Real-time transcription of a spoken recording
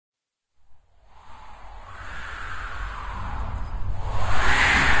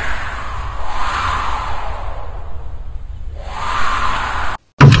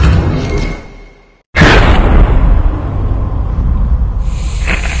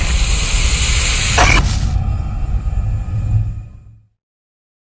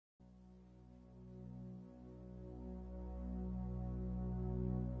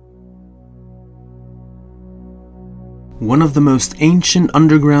One of the most ancient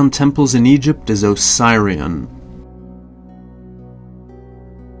underground temples in Egypt is Osirion.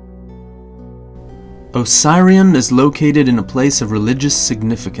 Osirion is located in a place of religious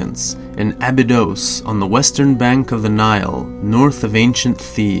significance in Abydos on the western bank of the Nile, north of ancient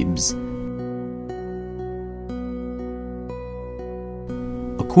Thebes.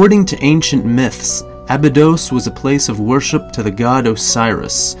 According to ancient myths, Abydos was a place of worship to the god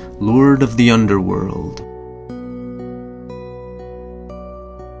Osiris, lord of the underworld.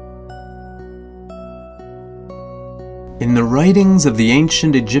 In the writings of the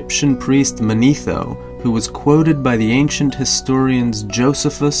ancient Egyptian priest Manetho, who was quoted by the ancient historians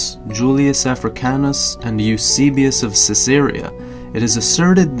Josephus, Julius Africanus, and Eusebius of Caesarea, it is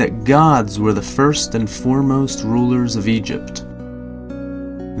asserted that gods were the first and foremost rulers of Egypt.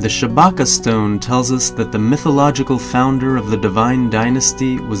 The Shabaka stone tells us that the mythological founder of the divine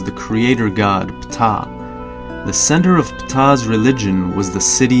dynasty was the creator god Ptah. The center of Ptah's religion was the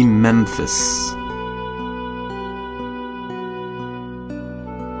city Memphis.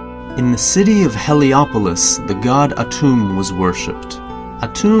 In the city of Heliopolis, the god Atum was worshipped.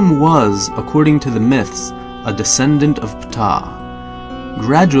 Atum was, according to the myths, a descendant of Ptah.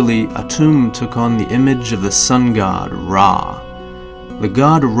 Gradually, Atum took on the image of the sun god Ra. The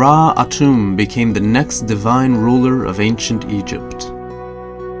god Ra-Atum became the next divine ruler of ancient Egypt.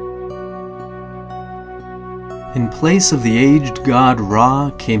 In place of the aged god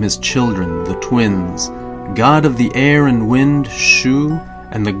Ra came his children, the twins, god of the air and wind Shu,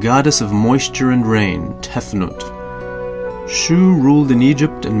 and the goddess of moisture and rain, Tefnut. Shu ruled in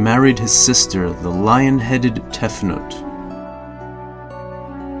Egypt and married his sister, the lion-headed Tefnut.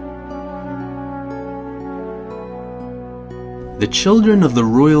 The children of the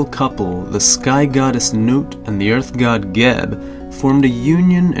royal couple, the sky goddess Nut and the earth god Geb, formed a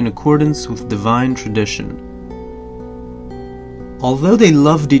union in accordance with divine tradition. Although they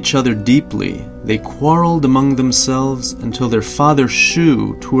loved each other deeply, they quarreled among themselves until their father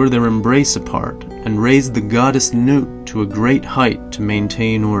Shu tore their embrace apart and raised the goddess Nut to a great height to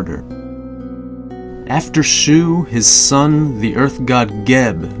maintain order. After Shu, his son, the earth god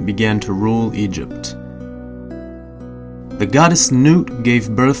Geb, began to rule Egypt. The goddess Nut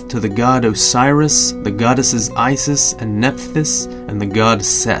gave birth to the god Osiris, the goddesses Isis and Nephthys, and the god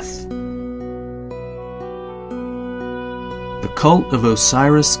Seth. The cult of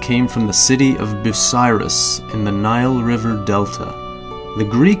Osiris came from the city of Busiris in the Nile River Delta. The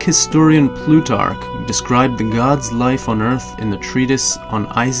Greek historian Plutarch described the god's life on earth in the treatise on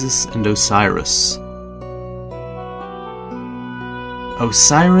Isis and Osiris.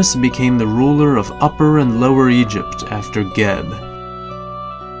 Osiris became the ruler of Upper and Lower Egypt after Geb.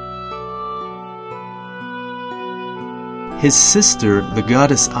 His sister, the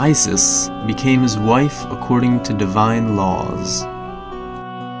goddess Isis, became his wife according to divine laws.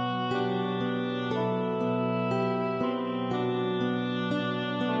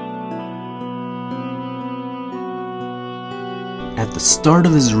 At the start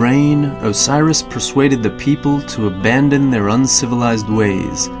of his reign, Osiris persuaded the people to abandon their uncivilized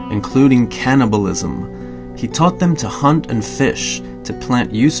ways, including cannibalism. He taught them to hunt and fish, to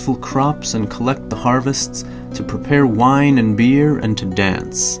plant useful crops and collect the harvests, to prepare wine and beer, and to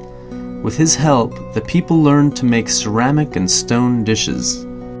dance. With his help, the people learned to make ceramic and stone dishes.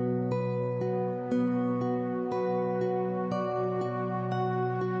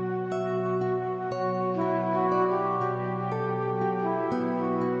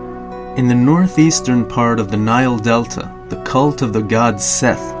 In the northeastern part of the Nile Delta, the cult of the god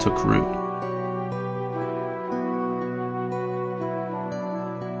Seth took root.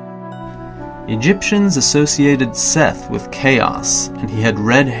 Egyptians associated Seth with chaos, and he had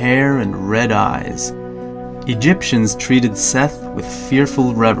red hair and red eyes. Egyptians treated Seth with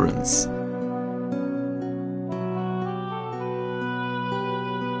fearful reverence.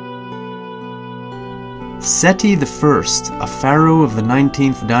 Seti I, a pharaoh of the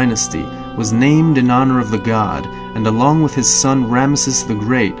 19th dynasty, was named in honor of the god, and along with his son Ramesses the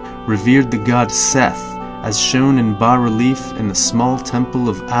Great, revered the god Seth, as shown in bas-relief in the small temple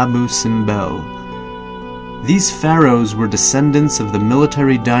of Abu Simbel. These pharaohs were descendants of the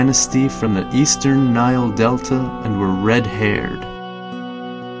military dynasty from the eastern Nile Delta and were red-haired.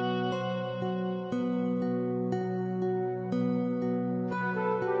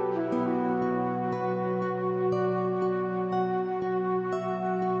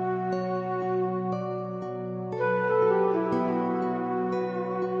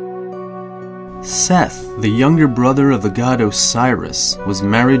 Seth, the younger brother of the god Osiris, was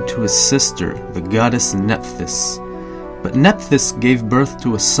married to his sister, the goddess Nephthys. But Nephthys gave birth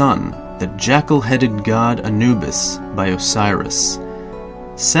to a son, the jackal-headed god Anubis by Osiris.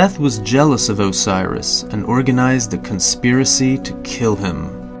 Seth was jealous of Osiris and organized a conspiracy to kill him.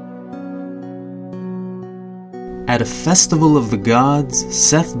 At a festival of the gods,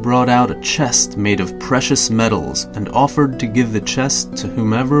 Seth brought out a chest made of precious metals and offered to give the chest to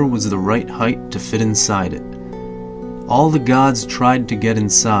whomever was the right height to fit inside it. All the gods tried to get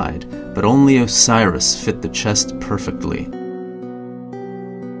inside, but only Osiris fit the chest perfectly.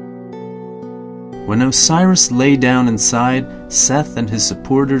 When Osiris lay down inside, Seth and his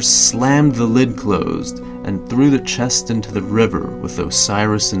supporters slammed the lid closed and threw the chest into the river with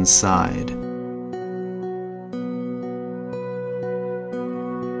Osiris inside.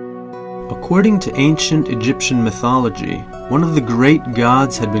 According to ancient Egyptian mythology, one of the great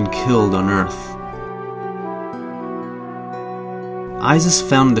gods had been killed on Earth. Isis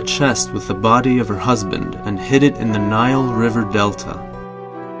found the chest with the body of her husband and hid it in the Nile River delta.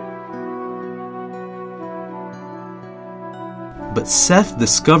 But Seth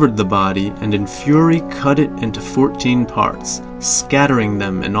discovered the body and in fury cut it into 14 parts, scattering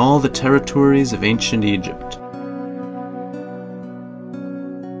them in all the territories of ancient Egypt.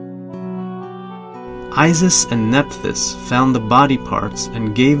 Isis and Nephthys found the body parts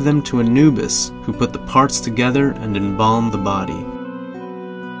and gave them to Anubis, who put the parts together and embalmed the body.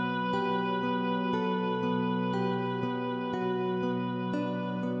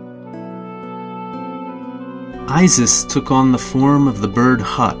 Isis took on the form of the bird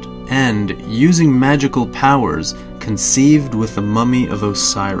Hut and, using magical powers, conceived with the mummy of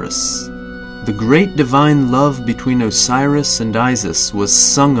Osiris. The great divine love between Osiris and Isis was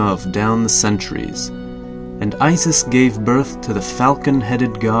sung of down the centuries, and Isis gave birth to the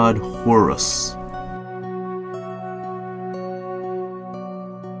falcon-headed god Horus.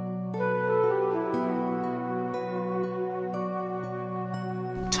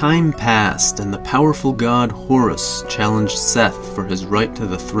 Time passed, and the powerful god Horus challenged Seth for his right to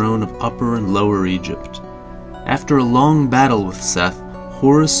the throne of Upper and Lower Egypt. After a long battle with Seth,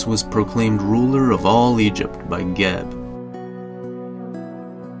 Horus was proclaimed ruler of all Egypt by Geb.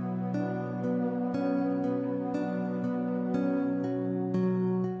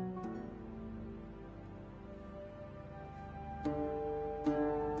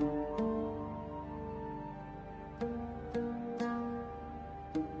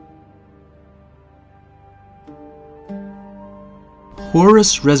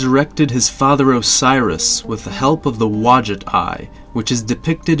 Horus resurrected his father Osiris with the help of the Wadjet eye, which is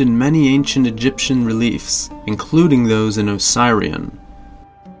depicted in many ancient Egyptian reliefs, including those in Osirion.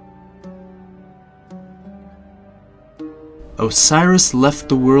 Osiris left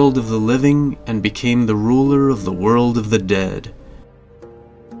the world of the living and became the ruler of the world of the dead.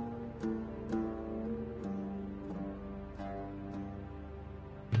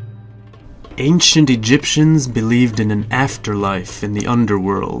 Ancient Egyptians believed in an afterlife in the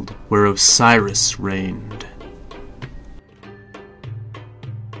underworld, where Osiris reigned.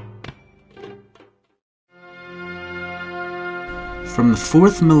 From the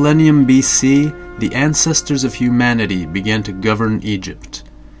 4th millennium BC, the ancestors of humanity began to govern Egypt.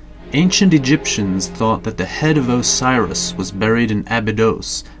 Ancient Egyptians thought that the head of Osiris was buried in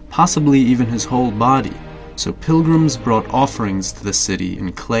Abydos, possibly even his whole body, so pilgrims brought offerings to the city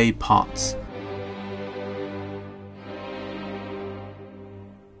in clay pots.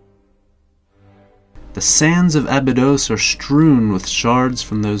 The sands of Abydos are strewn with shards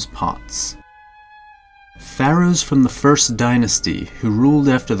from those pots. Pharaohs from the first dynasty, who ruled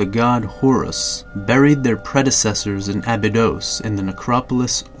after the god Horus, buried their predecessors in Abydos in the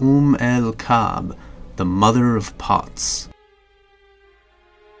necropolis el-Kab, the mother of pots.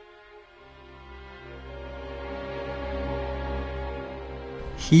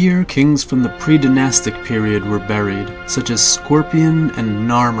 Here, kings from the pre-dynastic period were buried, such as Scorpion and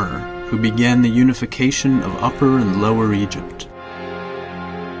Narmer, who began the unification of Upper and Lower Egypt.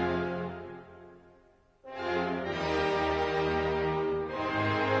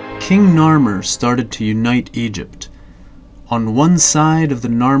 King Narmer started to unite Egypt. On one side of the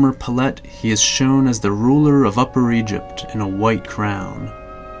Narmer palette, he is shown as the ruler of Upper Egypt in a white crown.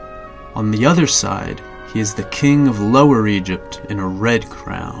 On the other side, he is the king of Lower Egypt in a red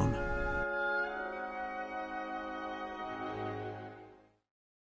crown.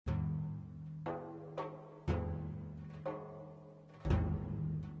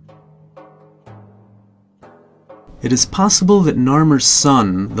 It is possible that Narmer's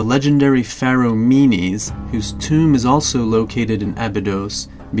son, the legendary pharaoh Menes, whose tomb is also located in Abydos,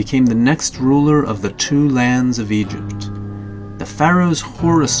 became the next ruler of the two lands of Egypt. The pharaoh's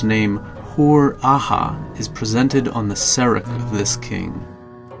Horus name, Hor-Aha, is presented on the Serach of this king.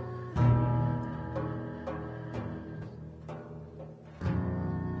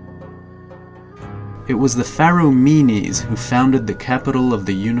 It was the pharaoh Menes who founded the capital of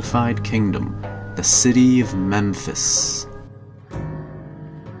the unified kingdom, the city of Memphis.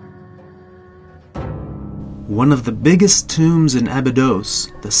 One of the biggest tombs in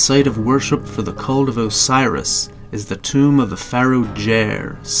Abydos, the site of worship for the cult of Osiris, is the tomb of the pharaoh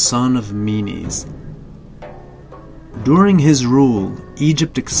Jer, son of Menes. During his rule,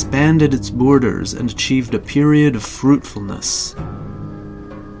 Egypt expanded its borders and achieved a period of fruitfulness.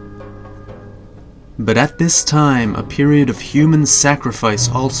 But at this time, a period of human sacrifice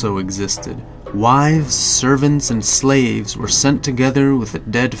also existed. Wives, servants, and slaves were sent together with the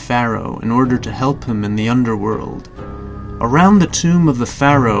dead pharaoh in order to help him in the underworld. Around the tomb of the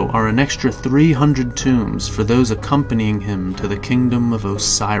pharaoh are an extra 300 tombs for those accompanying him to the kingdom of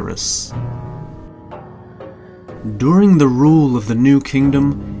Osiris. During the rule of the new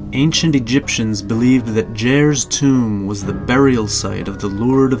kingdom, ancient Egyptians believed that Jer's tomb was the burial site of the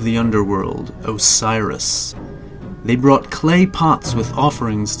lord of the underworld, Osiris. They brought clay pots with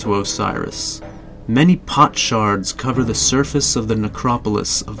offerings to Osiris. Many pot shards cover the surface of the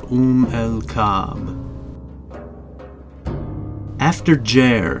necropolis of el-Kab. After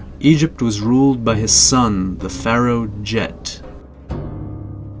Jer, Egypt was ruled by his son, the pharaoh Jet.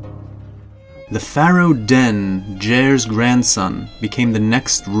 The pharaoh Den, Jer's grandson, became the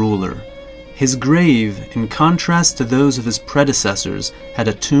next ruler. His grave, in contrast to those of his predecessors, had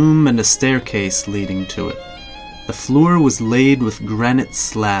a tomb and a staircase leading to it. The floor was laid with granite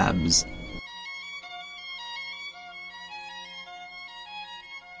slabs.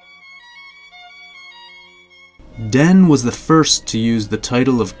 Den was the first to use the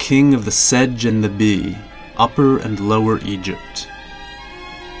title of King of the Sedge and the Bee, Upper and Lower Egypt.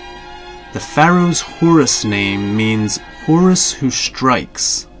 The pharaoh's Horus name means Horus who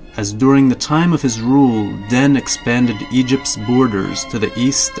strikes, as during the time of his rule, Den expanded Egypt's borders to the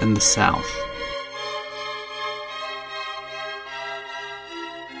east and the south.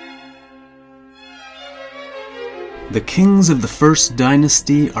 The kings of the first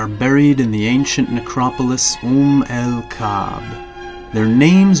dynasty are buried in the ancient necropolis el-Kab. Their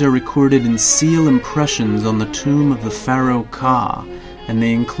names are recorded in seal impressions on the tomb of the pharaoh Ka, and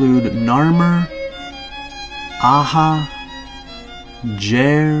they include Narmer, Aha,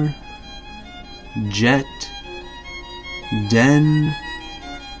 Jer, Jet, Den,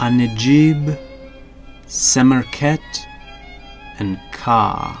 Anejib, Semerket, and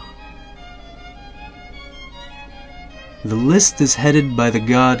Ka. The list is headed by the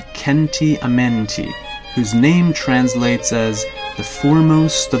god Kenti Amenti, whose name translates as the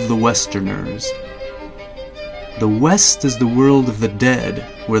foremost of the Westerners. The West is the world of the dead,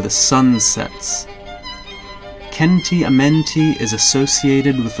 where the sun sets. Kenti Amenti is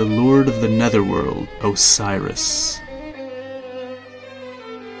associated with the lord of the netherworld, Osiris.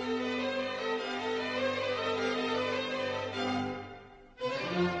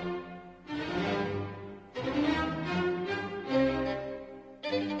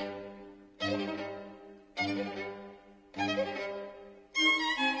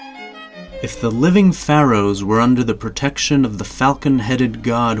 If the living pharaohs were under the protection of the falcon-headed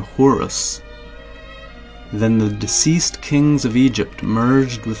god Horus, then the deceased kings of Egypt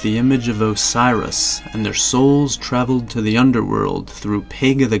merged with the image of Osiris, and their souls traveled to the underworld through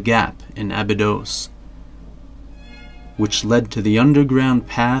Pega the Gap in Abydos, which led to the underground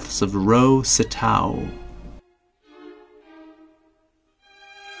paths of Ro Sitau.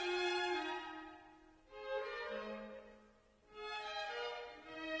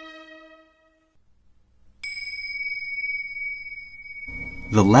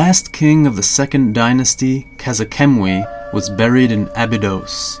 The last king of the second dynasty, Khazakemwy, was buried in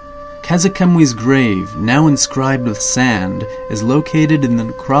Abydos. Khazakemwy's grave, now inscribed with sand, is located in the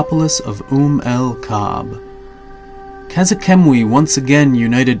necropolis of el-Kab. Khazakemwy once again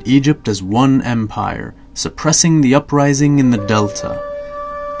united Egypt as one empire, suppressing the uprising in the delta.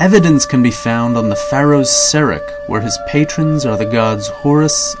 Evidence can be found on the pharaoh's Serik, where his patrons are the gods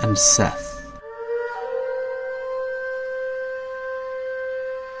Horus and Seth.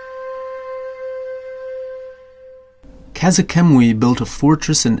 Khazakemwy built a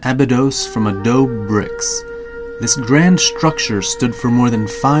fortress in Abydos from adobe bricks. This grand structure stood for more than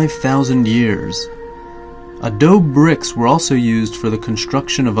 5,000 years. Adobe bricks were also used for the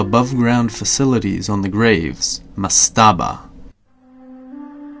construction of above-ground facilities on the graves, mastaba.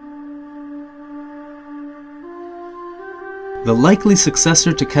 The likely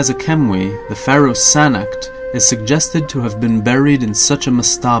successor to Khazakemwy, the pharaoh Sanakht, is suggested to have been buried in such a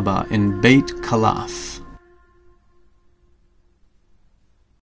mastaba in Beit Khalaf.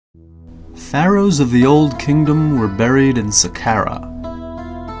 Pharaohs of the Old Kingdom were buried in Saqqara.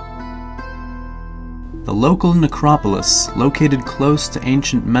 The local necropolis, located close to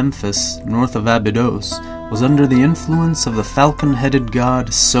ancient Memphis, north of Abydos, was under the influence of the falcon-headed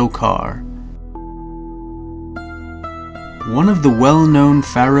god Sokar. One of the well-known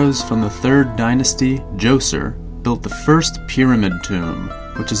pharaohs from the 3rd dynasty, Djoser, built the first pyramid tomb,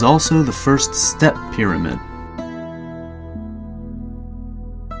 which is also the first step pyramid.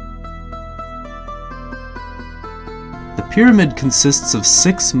 The pyramid consists of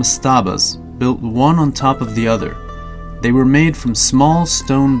 6 mastabas, built one on top of the other. They were made from small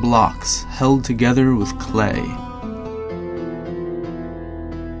stone blocks held together with clay.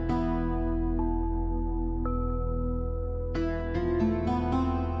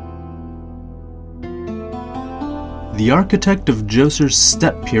 The architect of Djoser's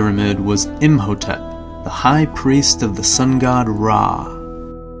step pyramid was Imhotep, the high priest of the sun god Ra.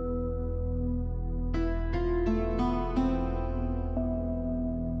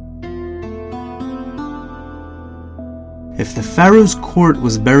 If the pharaoh's court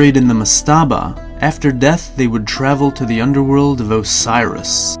was buried in the mastaba, after death they would travel to the underworld of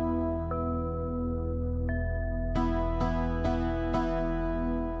Osiris.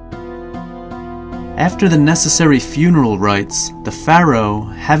 After the necessary funeral rites, the pharaoh,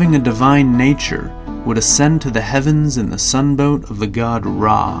 having a divine nature, would ascend to the heavens in the sunboat of the god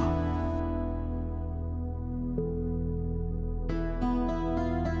Ra.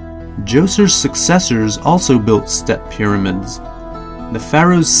 Djoser's successors also built step pyramids. The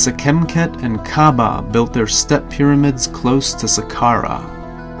pharaohs Sekhemkhet and Kaba built their step pyramids close to Saqqara.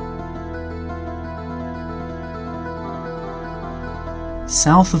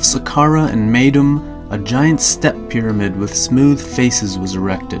 South of Saqqara and Meidum, a giant step pyramid with smooth faces was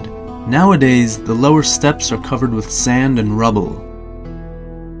erected. Nowadays, the lower steps are covered with sand and rubble.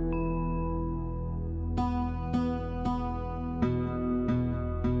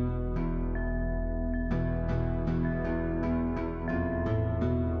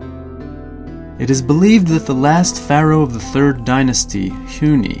 It is believed that the last pharaoh of the 3rd dynasty,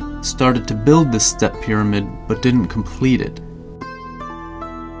 Huni, started to build this step pyramid but didn't complete it.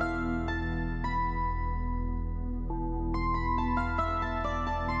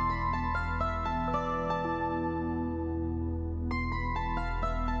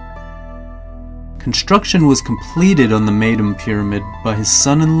 Construction was completed on the Meidum pyramid by his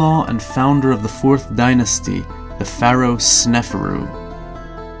son-in-law and founder of the 4th dynasty, the pharaoh Sneferu.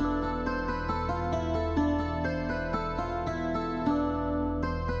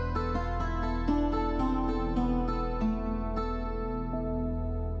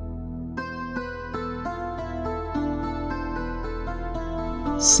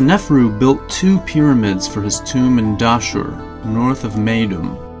 Sneferu built 2 pyramids for his tomb in Dashur, north of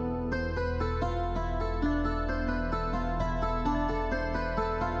Meidum.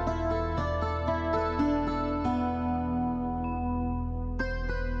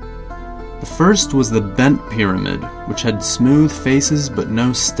 The first was the bent pyramid, which had smooth faces but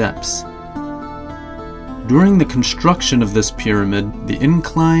no steps. During the construction of this pyramid, the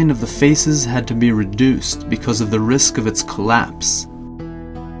incline of the faces had to be reduced because of the risk of its collapse.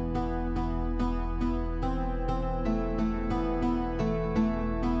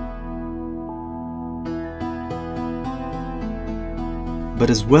 But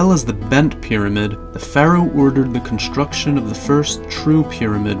as well as the bent pyramid, the pharaoh ordered the construction of the first true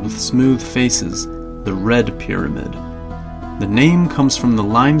pyramid with smooth faces, the red pyramid. The name comes from the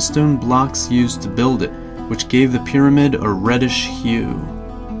limestone blocks used to build it, which gave the pyramid a reddish hue.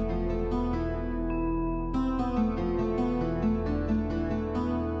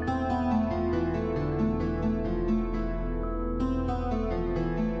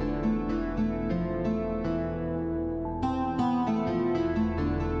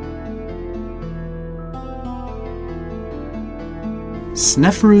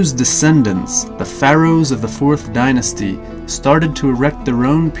 Sneferu's descendants, the pharaohs of the 4th dynasty, started to erect their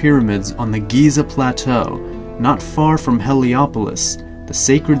own pyramids on the Giza Plateau, not far from Heliopolis, the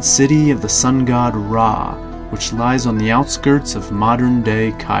sacred city of the sun god Ra, which lies on the outskirts of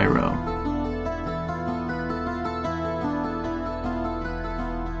modern-day Cairo.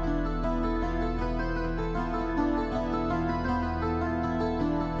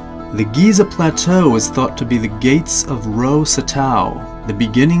 The Giza Plateau is thought to be the gates of Ro-Satau, the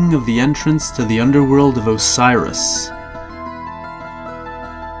beginning of the entrance to the underworld of Osiris.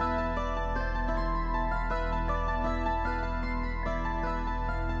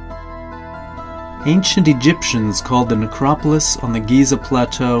 Ancient Egyptians called the necropolis on the Giza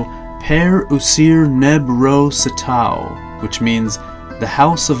Plateau Per Usir Neb Ro-Satau, which means the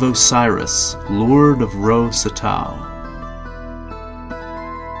house of Osiris, Lord of Ro-Satau.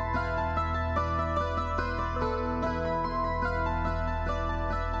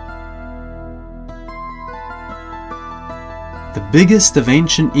 The biggest of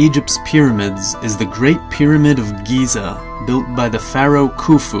ancient Egypt's pyramids is the Great Pyramid of Giza, built by the pharaoh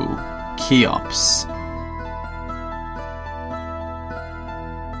Khufu, Cheops.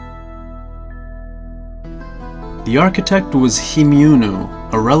 The architect was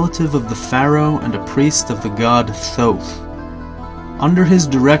Himiunu, a relative of the pharaoh and a priest of the god Thoth. Under his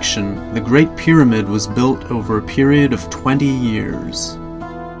direction, the Great Pyramid was built over a period of 20 years.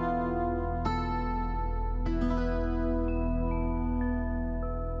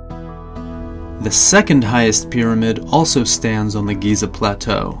 The second highest pyramid also stands on the Giza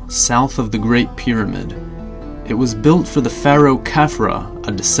Plateau, south of the Great Pyramid. It was built for the pharaoh Khafra,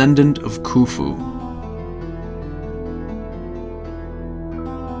 a descendant of Khufu.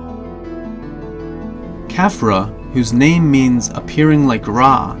 Khafra, whose name means appearing like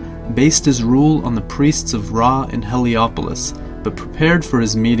Ra, based his rule on the priests of Ra in Heliopolis, but prepared for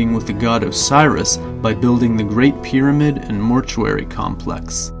his meeting with the god Osiris by building the Great Pyramid and mortuary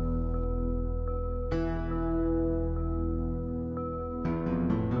complex.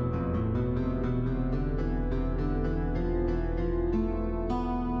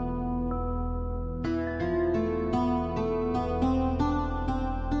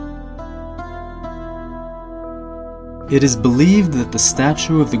 It is believed that the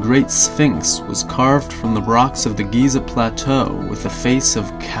statue of the Great Sphinx was carved from the rocks of the Giza Plateau with the face of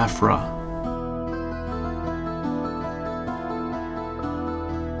Khafra.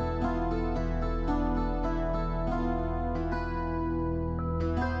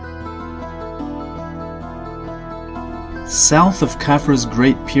 South of Khafra's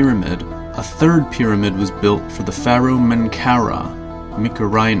Great Pyramid, a third pyramid was built for the pharaoh Menkaura,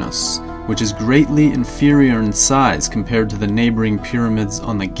 Mycerinus, which is greatly inferior in size compared to the neighboring pyramids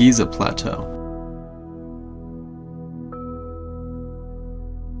on the Giza Plateau.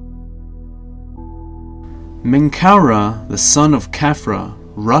 Menkaura, the son of Khafra,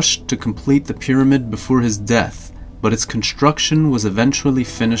 rushed to complete the pyramid before his death, but its construction was eventually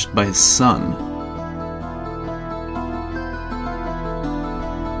finished by his son.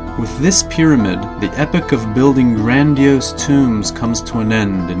 With this pyramid, the epic of building grandiose tombs comes to an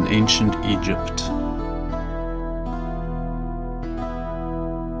end in ancient Egypt.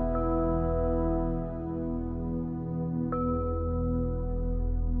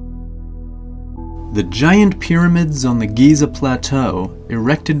 The giant pyramids on the Giza Plateau,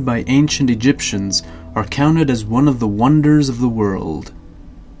 erected by ancient Egyptians, are counted as one of the wonders of the world.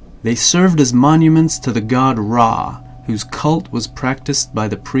 They served as monuments to the god Ra, whose cult was practiced by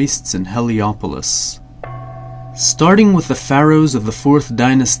the priests in Heliopolis. Starting with the pharaohs of the 4th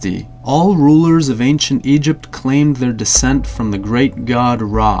dynasty, all rulers of ancient Egypt claimed their descent from the great god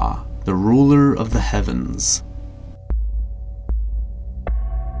Ra, the ruler of the heavens.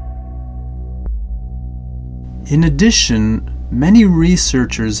 In addition, many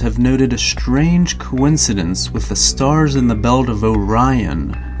researchers have noted a strange coincidence with the stars in the belt of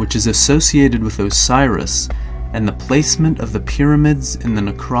Orion, which is associated with Osiris, and the placement of the pyramids in the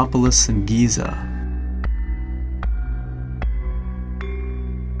necropolis in Giza.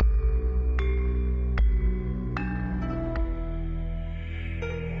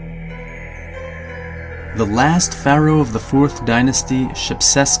 The last pharaoh of the 4th dynasty,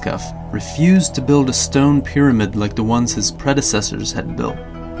 Shepseskaf, refused to build a stone pyramid like the ones his predecessors had built,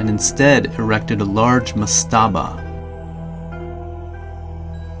 and instead erected a large mastaba.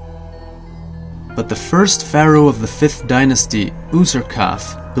 But the first pharaoh of the 5th dynasty,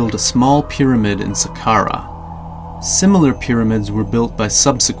 Userkaf, built a small pyramid in Saqqara. Similar pyramids were built by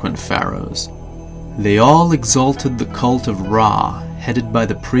subsequent pharaohs. They all exalted the cult of Ra, headed by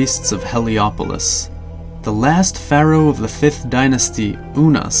the priests of Heliopolis. The last pharaoh of the 5th dynasty,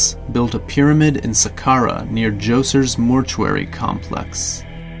 Unas, built a pyramid in Saqqara near Djoser's mortuary complex.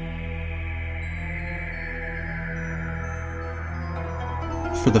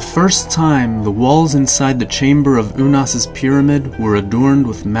 For the first time, the walls inside the chamber of Unas's pyramid were adorned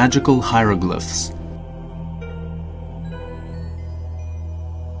with magical hieroglyphs.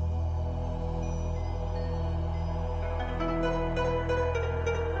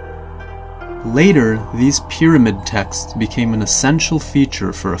 Later, these pyramid texts became an essential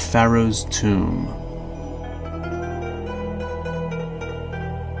feature for a pharaoh's tomb.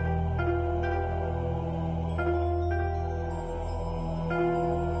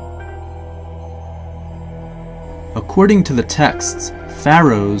 According to the texts,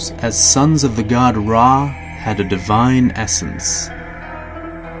 pharaohs, as sons of the god Ra, had a divine essence.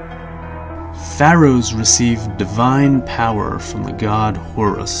 Pharaohs received divine power from the god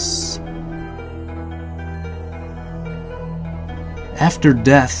Horus. After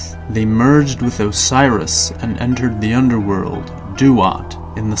death, they merged with Osiris and entered the underworld, Duat,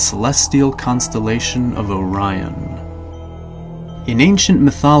 in the celestial constellation of Orion. In ancient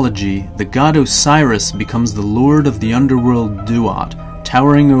mythology, the god Osiris becomes the lord of the underworld Duat,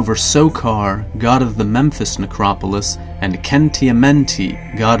 towering over Sokar, god of the Memphis necropolis, and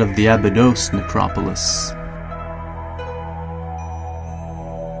Khenti-Amenti, god of the Abydos necropolis.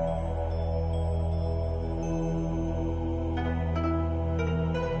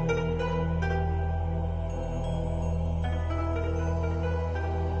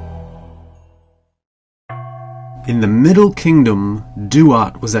 In the Middle Kingdom,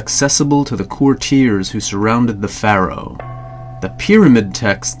 Duat was accessible to the courtiers who surrounded the pharaoh. The pyramid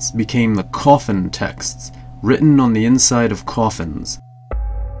texts became the coffin texts, written on the inside of coffins.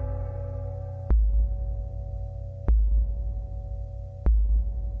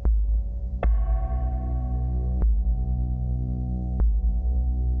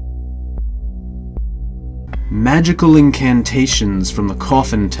 Magical incantations from the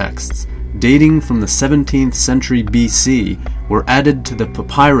coffin texts, dating from the 17th century BC, were added to the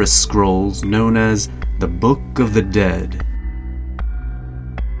papyrus scrolls known as the Book of the Dead.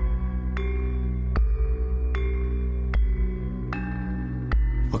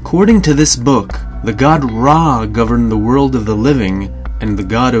 According to this book, the god Ra governed the world of the living, and the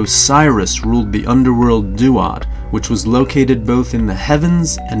god Osiris ruled the underworld Duat, which was located both in the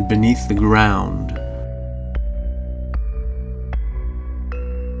heavens and beneath the ground.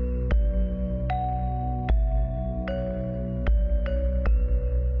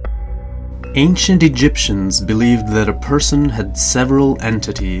 Ancient Egyptians believed that a person had several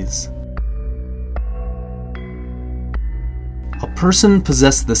entities. A person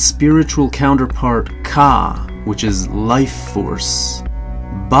possessed the spiritual counterpart Ka, which is life force.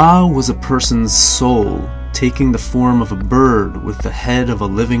 Ba was a person's soul, taking the form of a bird with the head of a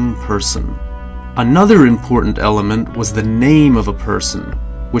living person. Another important element was the name of a person,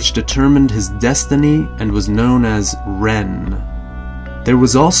 which determined his destiny and was known as Ren. There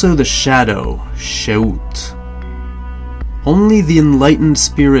was also the shadow, Sheut. Only the enlightened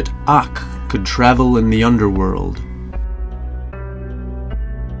spirit Ak could travel in the underworld.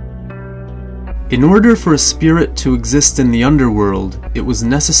 In order for a spirit to exist in the underworld, it was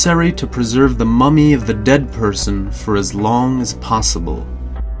necessary to preserve the mummy of the dead person for as long as possible.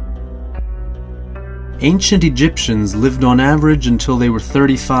 Ancient Egyptians lived on average until they were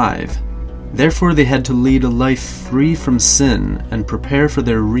 35. Therefore, they had to lead a life free from sin and prepare for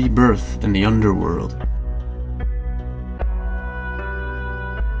their rebirth in the underworld.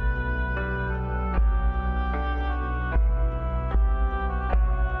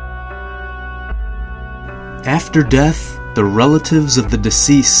 After death, the relatives of the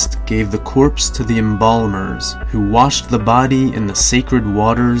deceased gave the corpse to the embalmers, who washed the body in the sacred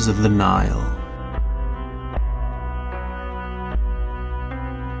waters of the Nile.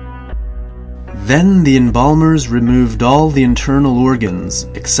 Then the embalmers removed all the internal organs,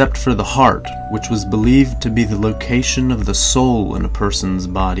 except for the heart, which was believed to be the location of the soul in a person's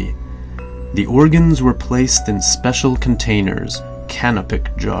body. The organs were placed in special containers,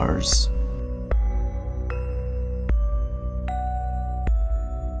 canopic jars.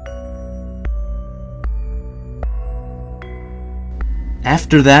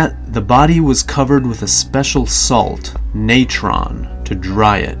 After that, the body was covered with a special salt, natron, to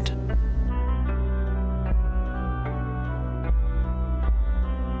dry it.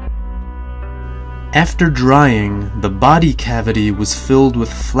 After drying, the body cavity was filled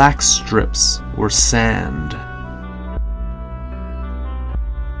with flax strips or sand.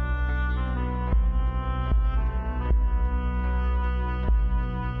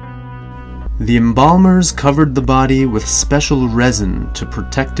 The embalmers covered the body with special resin to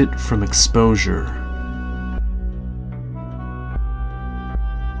protect it from exposure.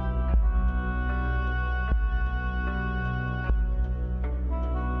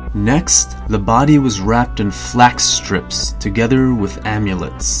 Next, the body was wrapped in flax strips together with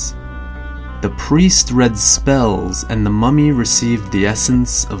amulets. The priest read spells and the mummy received the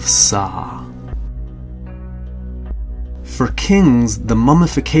essence of Sa. For kings, the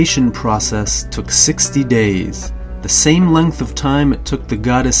mummification process took 60 days, the same length of time it took the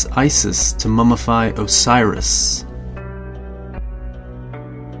goddess Isis to mummify Osiris.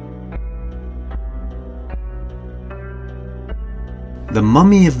 The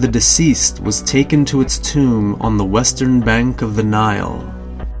mummy of the deceased was taken to its tomb on the western bank of the Nile.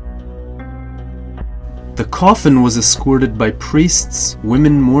 The coffin was escorted by priests,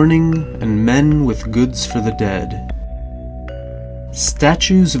 women mourning, and men with goods for the dead.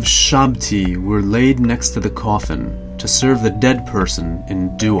 Statues of Shabti were laid next to the coffin to serve the dead person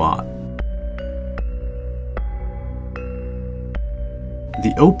in duat.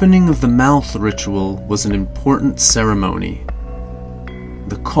 The opening of the mouth ritual was an important ceremony.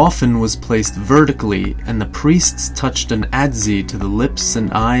 The coffin was placed vertically, and the priests touched an adze to the lips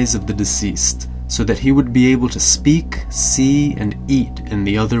and eyes of the deceased, so that he would be able to speak, see, and eat in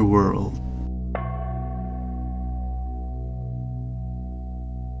the other world.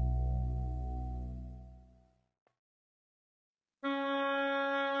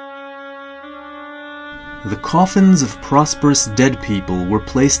 The coffins of prosperous dead people were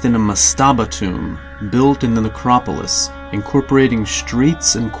placed in a mastaba tomb built in the necropolis, incorporating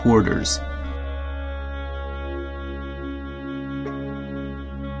streets and quarters.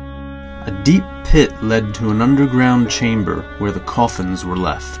 A deep pit led to an underground chamber where the coffins were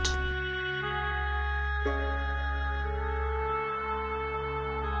left.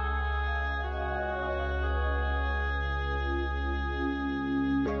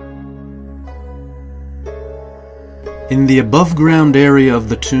 In the above-ground area of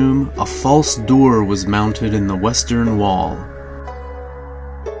the tomb, a false door was mounted in the western wall.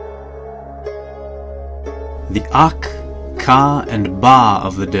 The Ak, Ka, and Ba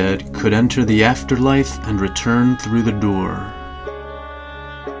of the dead could enter the afterlife and return through the door.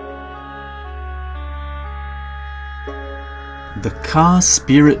 The Ka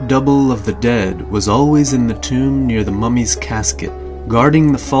spirit double of the dead was always in the tomb near the mummy's casket,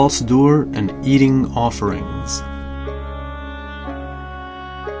 guarding the false door and eating offerings.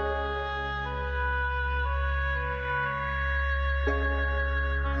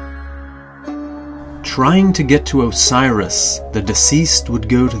 Trying to get to Osiris, the deceased would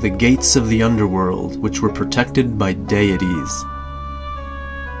go to the gates of the underworld, which were protected by deities.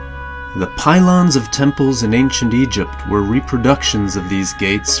 The pylons of temples in ancient Egypt were reproductions of these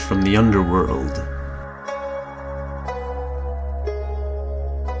gates from the underworld.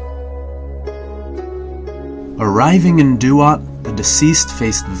 Arriving in Duat, the deceased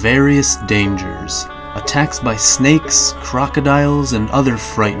faced various dangers, attacks by snakes, crocodiles, and other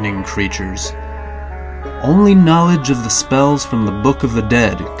frightening creatures. Only knowledge of the spells from the Book of the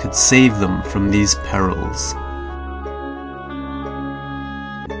Dead could save them from these perils.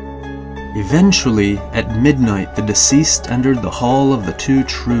 Eventually, at midnight, the deceased entered the Hall of the Two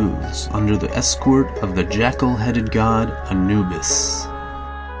Truths under the escort of the jackal-headed god Anubis.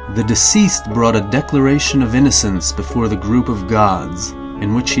 The deceased brought a declaration of innocence before the group of gods,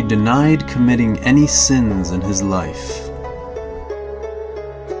 in which he denied committing any sins in his life.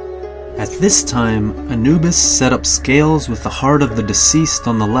 At this time, Anubis set up scales with the heart of the deceased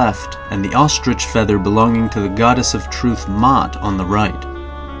on the left and the ostrich feather belonging to the goddess of truth Maat on the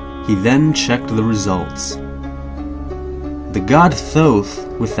right. He then checked the results. The god Thoth,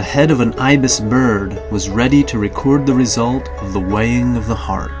 with the head of an ibis bird, was ready to record the result of the weighing of the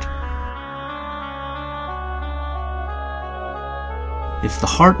heart. If the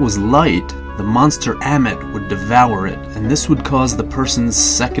heart was light, the monster Ammit would devour it, and this would cause the person's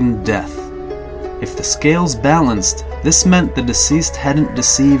second death. If the scales balanced, this meant the deceased hadn't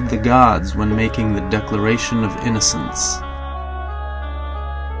deceived the gods when making the declaration of innocence.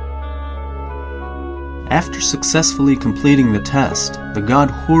 After successfully completing the test, the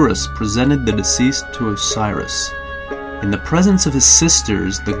god Horus presented the deceased to Osiris. In the presence of his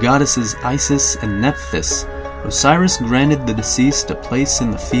sisters, the goddesses Isis and Nephthys, Osiris granted the deceased a place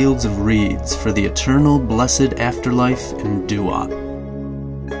in the fields of reeds for the eternal blessed afterlife in Duat.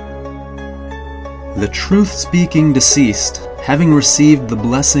 The truth-speaking deceased, having received the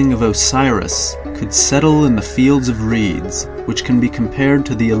blessing of Osiris, could settle in the fields of reeds, which can be compared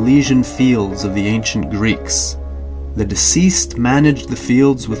to the Elysian fields of the ancient Greeks. The deceased managed the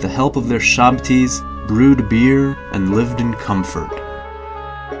fields with the help of their Shabtis, brewed beer, and lived in comfort.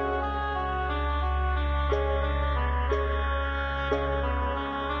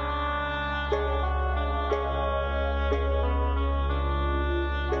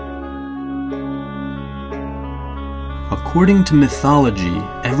 According to mythology,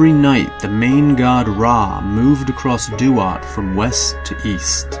 every night the main god Ra moved across Duat from west to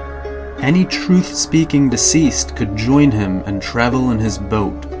east. Any truth-speaking deceased could join him and travel in his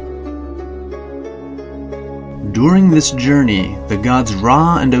boat. During this journey, the gods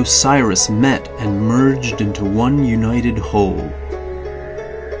Ra and Osiris met and merged into one united whole.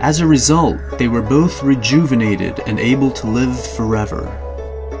 As a result, they were both rejuvenated and able to live forever.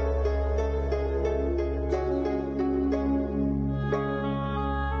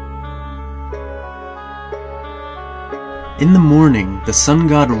 In the morning, the sun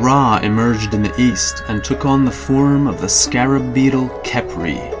god Ra emerged in the east and took on the form of the scarab beetle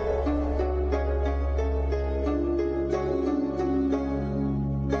Khepri.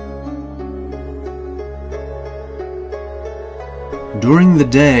 During the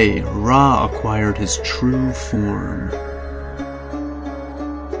day, Ra acquired his true form.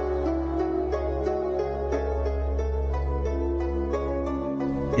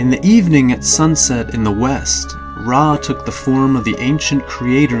 In the evening at sunset in the west, Ra took the form of the ancient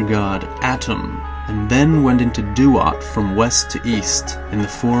creator god Atum, and then went into Duat from west to east in the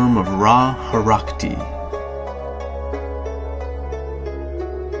form of Ra Harakti.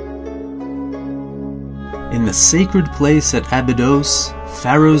 In the sacred place at Abydos,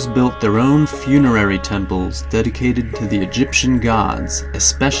 pharaohs built their own funerary temples dedicated to the Egyptian gods,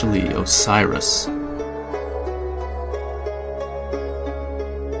 especially Osiris.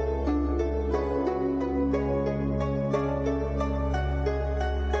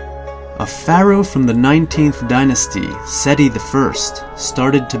 A pharaoh from the 19th dynasty, Seti I,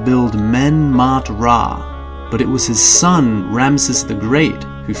 started to build Men-Mat-Ra, but it was his son, Ramses the Great,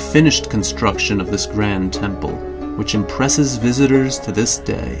 who finished construction of this grand temple, which impresses visitors to this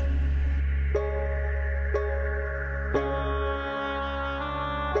day.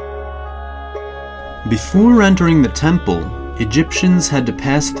 Before entering the temple, Egyptians had to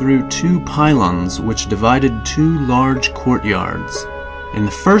pass through two pylons which divided two large courtyards. In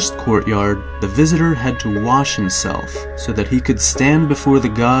the first courtyard, the visitor had to wash himself so that he could stand before the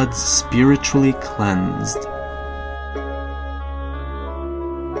gods spiritually cleansed.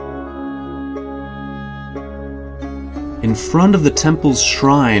 In front of the temple's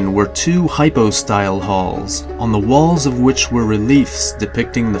shrine were two hypostyle halls, on the walls of which were reliefs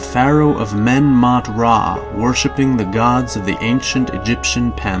depicting the pharaoh of Men-Mat-Ra worshipping the gods of the ancient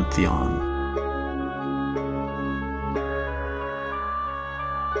Egyptian pantheon.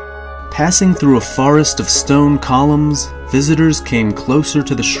 Passing through a forest of stone columns, visitors came closer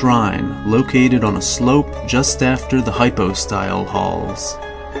to the shrine, located on a slope just after the hypostyle halls.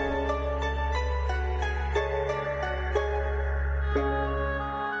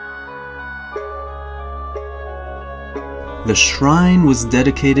 The shrine was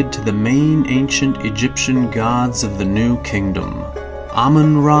dedicated to the main ancient Egyptian gods of the New Kingdom: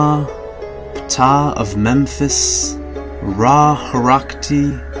 Amun-Ra, Ptah of Memphis, Ra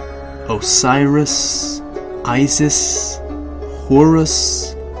Harakti, Osiris, Isis,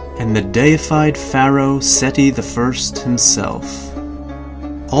 Horus, and the deified pharaoh Seti I himself.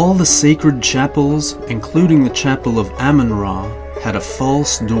 All the sacred chapels, including the chapel of Amun-Ra, had a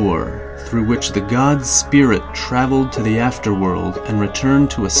false door, through which the god's spirit traveled to the afterworld and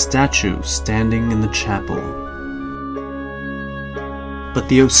returned to a statue standing in the chapel. But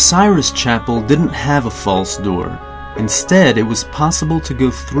the Osiris chapel didn't have a false door. Instead, it was possible to go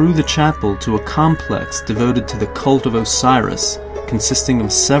through the chapel to a complex devoted to the cult of Osiris, consisting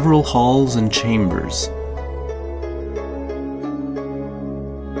of several halls and chambers.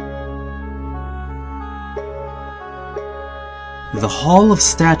 The Hall of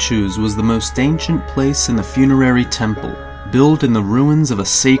Statues was the most ancient place in the funerary temple, built in the ruins of a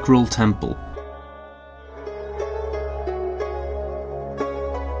sacral temple.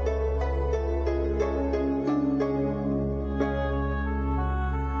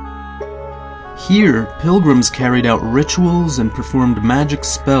 Here, pilgrims carried out rituals and performed magic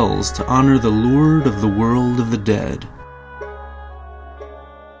spells to honor the Lord of the world of the dead.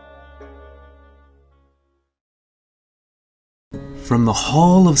 From the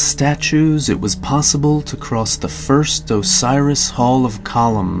Hall of Statues, it was possible to cross the first Osiris Hall of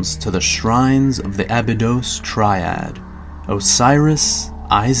Columns to the shrines of the Abydos triad: Osiris,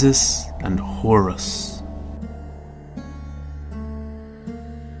 Isis, and Horus.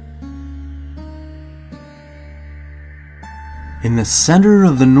 In the center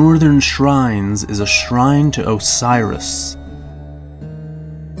of the northern shrines is a shrine to Osiris.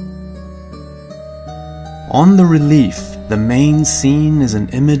 On the relief, the main scene is an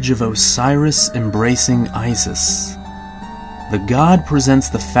image of Osiris embracing Isis. The god presents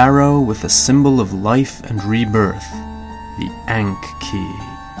the pharaoh with a symbol of life and rebirth, the Ankh key.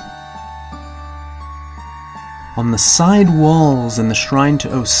 On the side walls in the shrine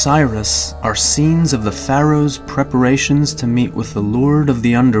to Osiris are scenes of the pharaoh's preparations to meet with the Lord of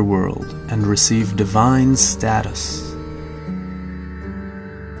the underworld and receive divine status.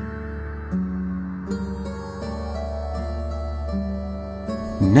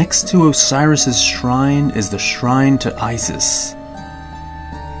 Next to Osiris's shrine is the shrine to Isis.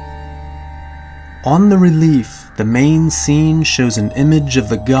 On the relief, the main scene shows an image of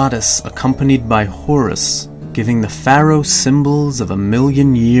the goddess accompanied by Horus, giving the pharaoh symbols of a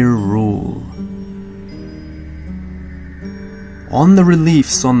million-year rule. On the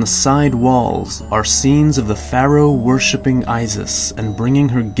reliefs on the side walls are scenes of the pharaoh worshipping Isis and bringing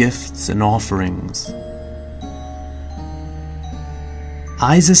her gifts and offerings.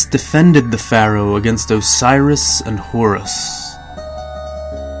 Isis defended the pharaoh against Osiris and Horus.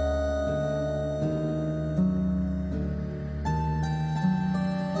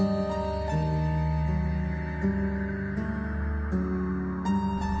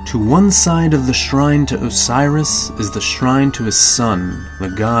 To one side of the shrine to Osiris is the shrine to his son, the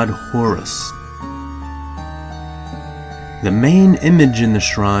god Horus. The main image in the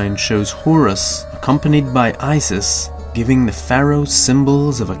shrine shows Horus, accompanied by Isis, giving the pharaoh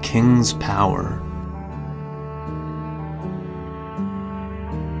symbols of a king's power.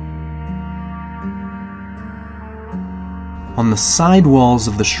 On the side walls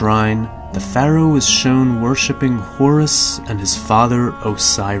of the shrine, the pharaoh is shown worshipping Horus and his father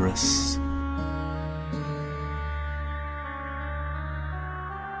Osiris.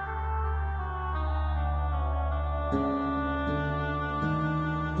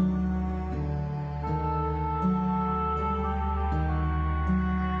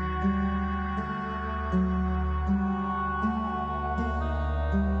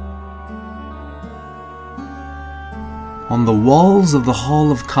 On the walls of the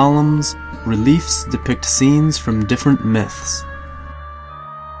Hall of Columns, reliefs depict scenes from different myths.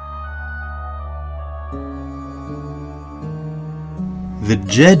 The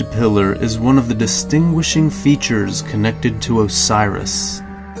Djed pillar is one of the distinguishing features connected to Osiris.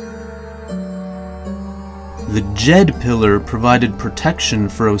 The Djed pillar provided protection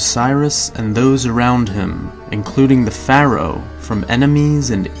for Osiris and those around him, including the pharaoh, from enemies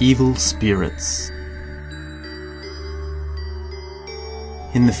and evil spirits.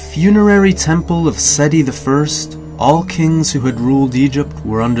 In the funerary temple of Seti I, all kings who had ruled Egypt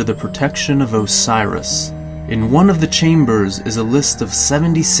were under the protection of Osiris. In one of the chambers is a list of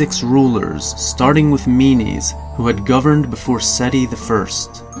 76 rulers, starting with Menes, who had governed before Seti I.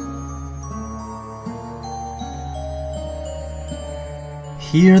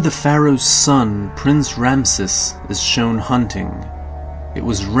 Here the pharaoh's son, Prince Ramses, is shown hunting. It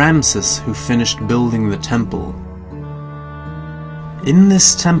was Ramses who finished building the temple. In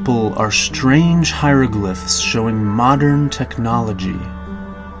this temple are strange hieroglyphs showing modern technology.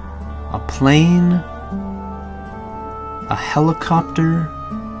 A plane, a helicopter,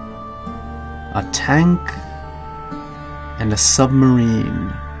 a tank, and a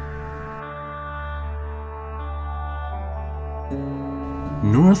submarine.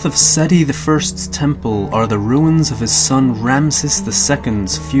 North of Seti I's temple are the ruins of his son Ramses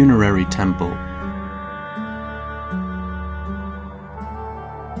II's funerary temple.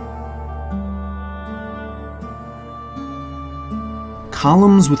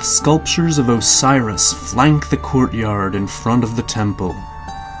 Columns with sculptures of Osiris flank the courtyard in front of the temple.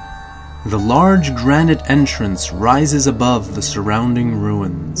 The large granite entrance rises above the surrounding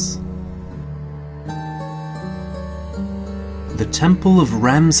ruins. The temple of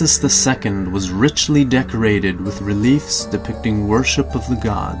Ramses II was richly decorated with reliefs depicting worship of the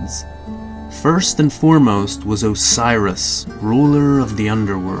gods. First and foremost was Osiris, ruler of the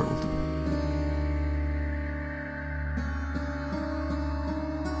underworld.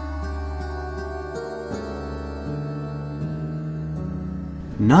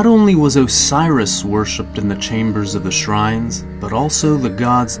 Not only was Osiris worshipped in the chambers of the shrines, but also the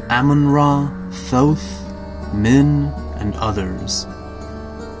gods Amun-Ra, Thoth, Min, and others.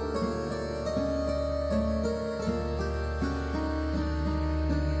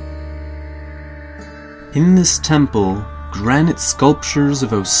 In this temple, granite sculptures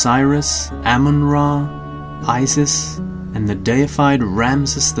of Osiris, Amun-Ra, Isis, and the deified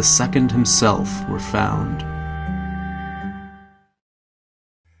Ramses II himself were found.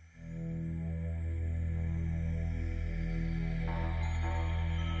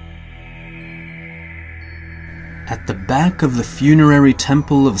 At the back of the funerary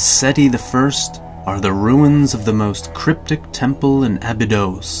temple of Seti I are the ruins of the most cryptic temple in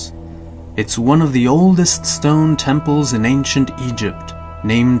Abydos. It's one of the oldest stone temples in ancient Egypt,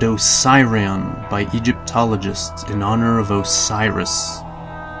 named Osirion by Egyptologists in honor of Osiris.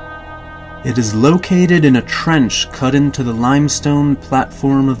 It is located in a trench cut into the limestone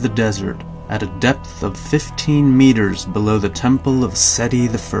platform of the desert, at a depth of 15 meters below the temple of Seti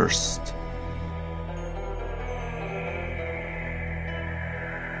I.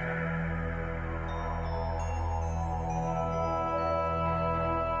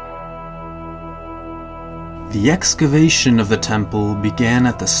 The excavation of the temple began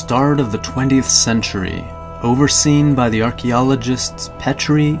at the start of the 20th century. overseen by the archaeologists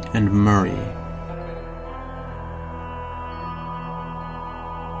Petrie and Murray.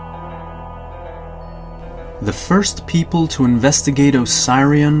 The first people to investigate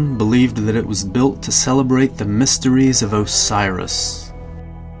Osirion believed that it was built to celebrate the mysteries of Osiris.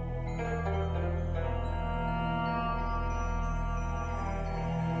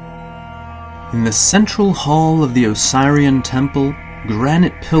 In the central hall of the Osirion temple,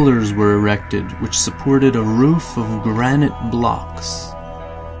 granite pillars were erected which supported a roof of granite blocks.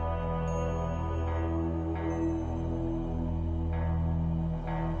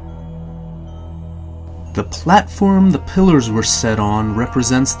 The platform the pillars were set on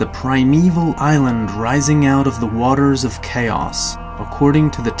represents the primeval island rising out of the waters of chaos,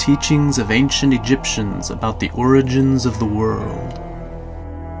 according to the teachings of ancient Egyptians about the origins of the world.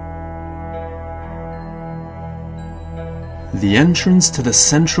 The entrance to the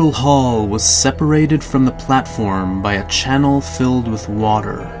central hall was separated from the platform by a channel filled with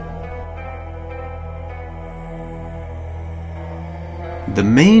water. The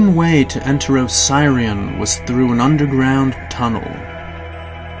main way to enter Osirion was through an underground tunnel.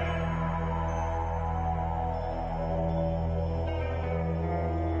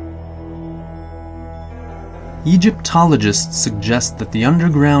 Egyptologists suggest that the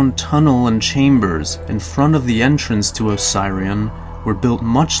underground tunnel and chambers in front of the entrance to Osirion were built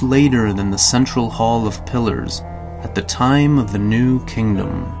much later than the central hall of pillars, at the time of the New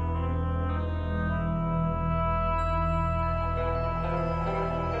Kingdom.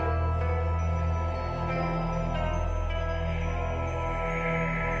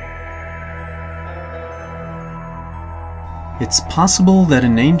 It's possible that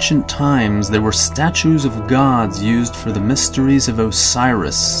in ancient times there were statues of gods used for the mysteries of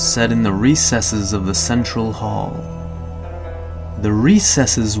Osiris set in the recesses of the central hall. The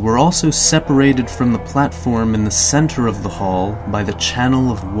recesses were also separated from the platform in the center of the hall by the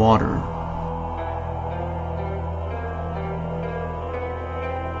channel of water.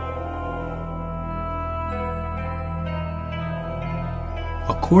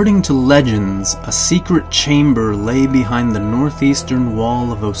 According to legends, a secret chamber lay behind the northeastern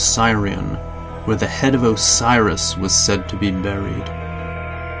wall of Osirion, where the head of Osiris was said to be buried.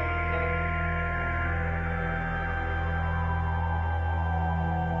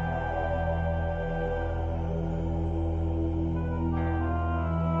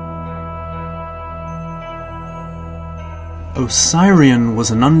 Osirion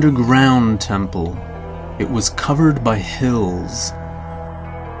was an underground temple. It was covered by hills.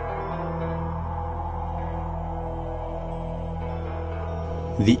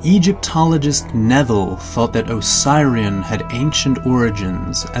 The Egyptologist Neville thought that Osirion had ancient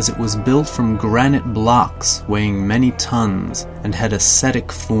origins, as it was built from granite blocks weighing many tons and had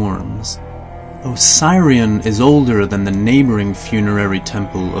ascetic forms. Osirion is older than the neighboring funerary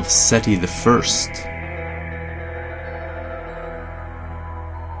temple of Seti I.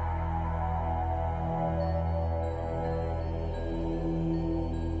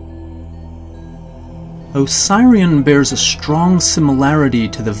 Osirion bears a strong similarity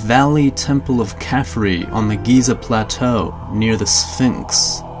to the Valley Temple of Khafre on the Giza Plateau near the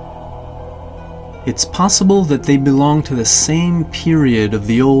Sphinx. It's possible that they belong to the same period of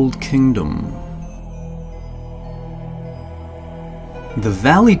the Old Kingdom. The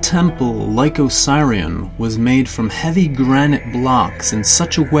Valley Temple, like Osirion, was made from heavy granite blocks in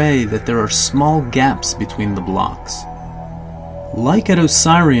such a way that there are small gaps between the blocks. Like at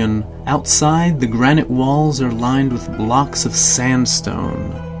Osirion, outside the granite walls are lined with blocks of sandstone.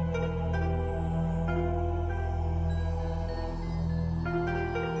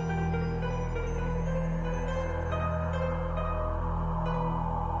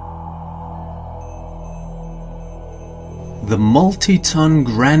 The multi-ton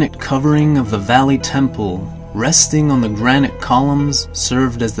granite covering of the Valley Temple, resting on the granite columns,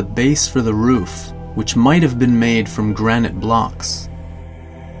 served as the base for the roof, which might have been made from granite blocks.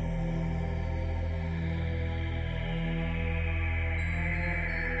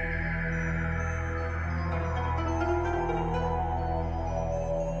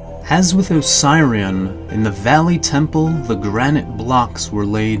 As with Osirion, in the Valley Temple the granite blocks were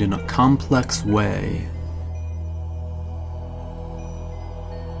laid in a complex way.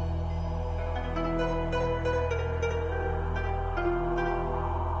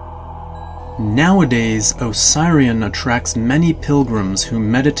 Nowadays, Osirion attracts many pilgrims who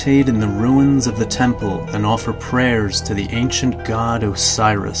meditate in the ruins of the temple and offer prayers to the ancient god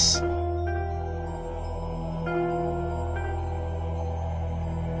Osiris.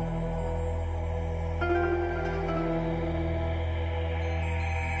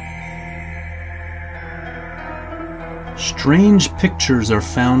 Strange pictures are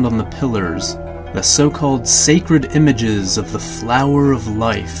found on the pillars, the so-called sacred images of the flower of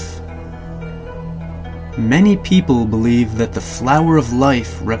life. Many people believe that the flower of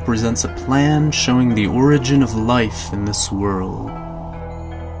life represents a plan showing the origin of life in this world.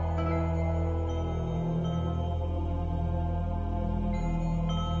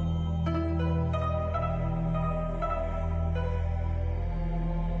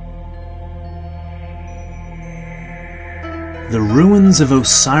 The ruins of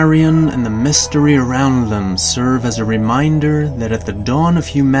Osirion and the mystery around them serve as a reminder that at the dawn of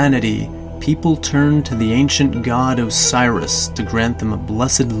humanity, people turned to the ancient god Osiris to grant them a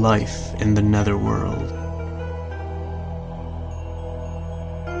blessed life in the netherworld.